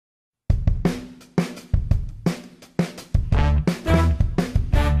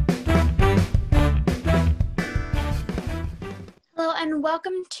and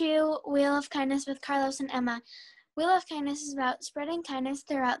welcome to Wheel of Kindness with Carlos and Emma. Wheel of Kindness is about spreading kindness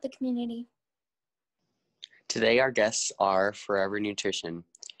throughout the community. Today our guests are Forever Nutrition.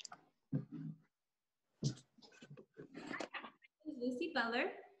 Lucy Butler.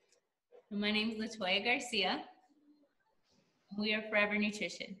 And my name is Latoya Garcia. We are Forever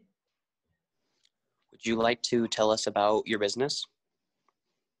Nutrition. Would you like to tell us about your business?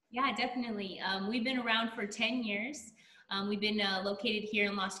 Yeah, definitely. We've been around for 10 years. We've been located here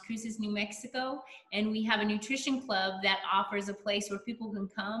in Las Cruces, New Mexico, and we have a nutrition club that offers a place where people can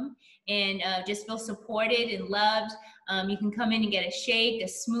come and just feel supported and loved. You can come in and get a shake, a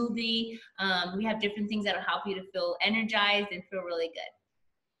smoothie. We have different things that will help you to feel energized and feel really good.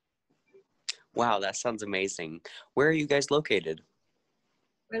 Wow, that sounds amazing. Where are you guys located?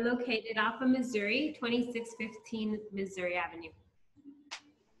 We're located off of Missouri, 2615 Missouri Avenue.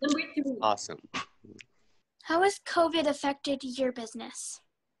 Number 3. Awesome. How has COVID affected your business?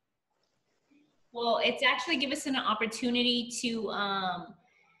 Well, it's actually given us an opportunity to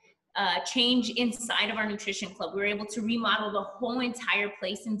change inside of our nutrition club. We were able to remodel the whole entire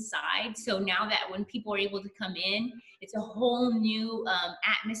place inside. So now that when people are able to come in, it's a whole new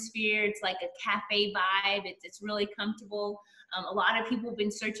atmosphere. It's like a cafe vibe. It's really comfortable. A lot of people have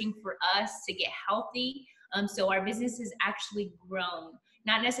been searching for us to get healthy. So our business has actually grown.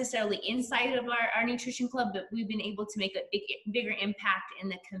 Not necessarily inside of our nutrition club, but we've been able to make a bigger impact in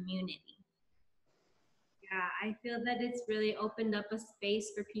the community. Yeah, I feel that it's really opened up a space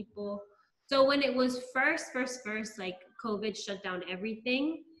for people. So when it was first, like COVID shut down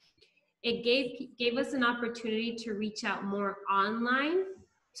everything, it gave us an opportunity to reach out more online.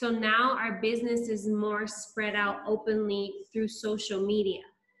 So now our business is more spread out openly through social media.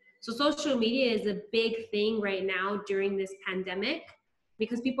 So social media is a big thing right now during this pandemic,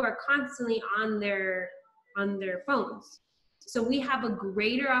 because people are constantly on their phones. So we have a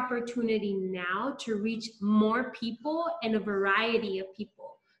greater opportunity now to reach more people and a variety of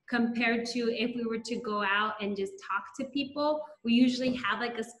people compared to if we were to go out and just talk to people. We usually have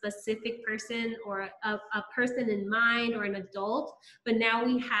like a specific person or a person in mind or an adult, but now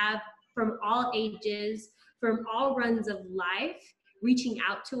we have from all ages, from all runs of life, reaching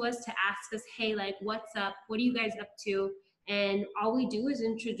out to us to ask us, hey, like, what's up? What are you guys up to? And all we do is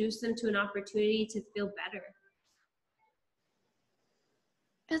introduce them to an opportunity to feel better.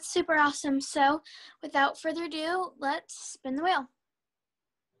 That's super awesome. So without further ado, let's spin the wheel.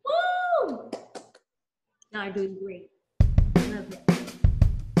 Woo! Y'all are doing great. Love it.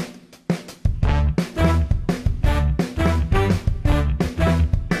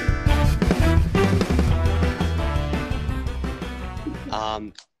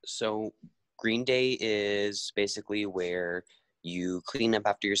 So Green Day is basically where you clean up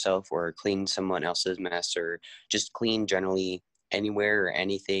after yourself or clean someone else's mess or just clean generally anywhere or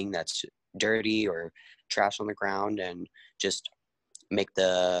anything that's dirty or trash on the ground and just make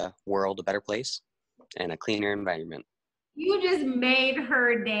the world a better place and a cleaner environment. You just made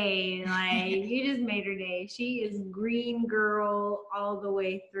her day. Like, you just made her day. She is green girl all the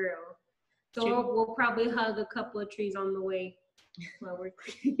way through. So we'll probably hug a couple of trees on the way while we're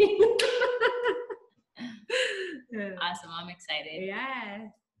cleaning. Awesome, I'm excited. Yeah.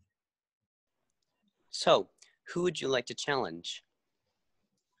 So, who would you like to challenge?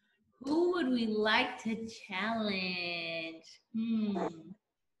 Who would we like to challenge?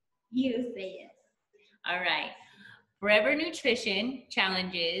 You say it. All right. Forever Nutrition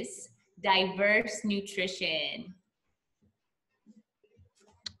challenges diverse nutrition.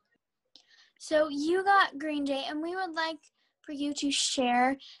 So you got Green Day, and we would like for you to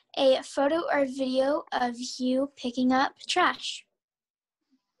share a photo or video of you picking up trash.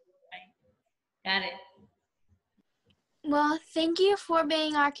 Got it. Well, thank you for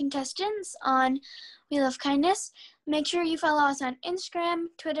being our contestants on Wheel of Kindness. Make sure you follow us on Instagram,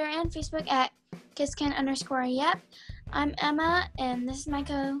 Twitter, and Facebook at kisscan_yep. I'm Emma, and this is my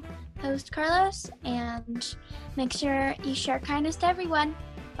co-host Carlos, and make sure you share kindness to everyone.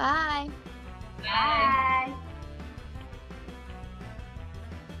 Bye. Bye. Bye.